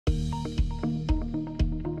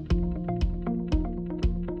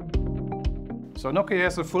So Nokia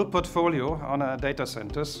has a full portfolio on our data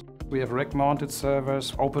centers. We have rack-mounted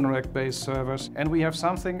servers, open rack-based servers, and we have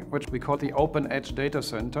something which we call the Open Edge Data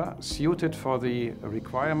Center, suited for the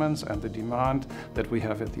requirements and the demand that we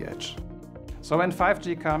have at the edge. So when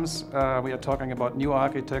 5G comes, we are talking about new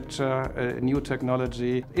architecture, new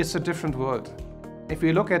technology. It's a different world. If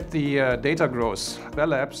we look at the data growth, Bell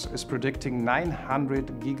Labs is predicting 900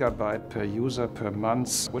 gigabyte per user per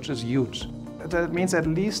month, which is huge. That means at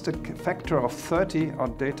least a factor of 30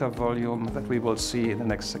 on data volume that we will see in the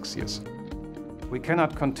next 6 years. We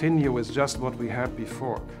cannot continue with just what we had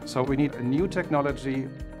before. So we need a new technology.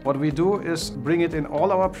 What we do is bring it in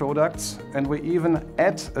all our products, and we even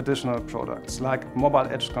add additional products like mobile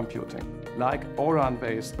edge computing, like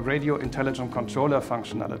O-RAN-based radio intelligent controller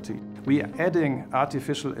functionality. We are adding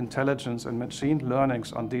artificial intelligence and machine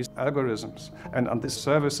learnings on these algorithms and on these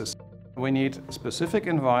services. We need specific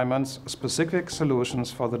environments, specific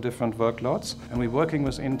solutions for the different workloads, and we're working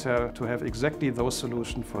with Intel to have exactly those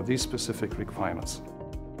solutions for these specific requirements.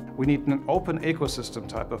 We need an open ecosystem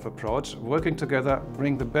type of approach, working together,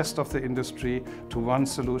 bring the best of the industry to one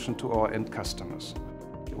solution to our end customers.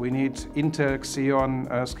 We need Intel Xeon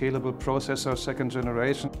scalable processor second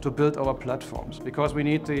generation to build our platforms, because we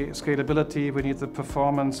need the scalability, we need the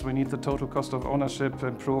performance, we need the total cost of ownership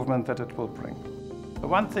improvement that it will bring.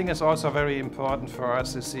 One thing is also very important for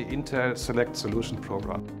us is the Intel Select Solution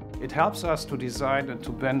Program. It helps us to design and to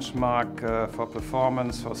benchmark for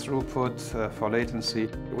performance, for throughput, for latency.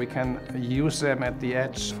 We can use them at the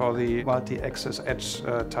edge for the multi-access edge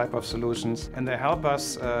type of solutions, and they help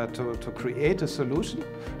us to create a solution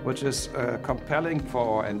which is compelling for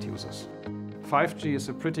our end users. 5G is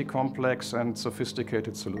a pretty complex and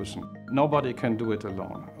sophisticated solution. Nobody can do it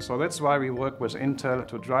alone. So that's why we work with Intel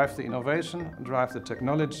to drive the innovation, drive the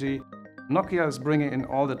technology. Nokia is bringing in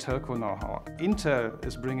all the telco know-how. Intel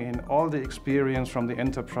is bringing in all the experience from the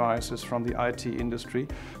enterprises, from the IT industry.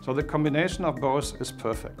 So the combination of both is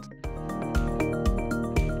perfect.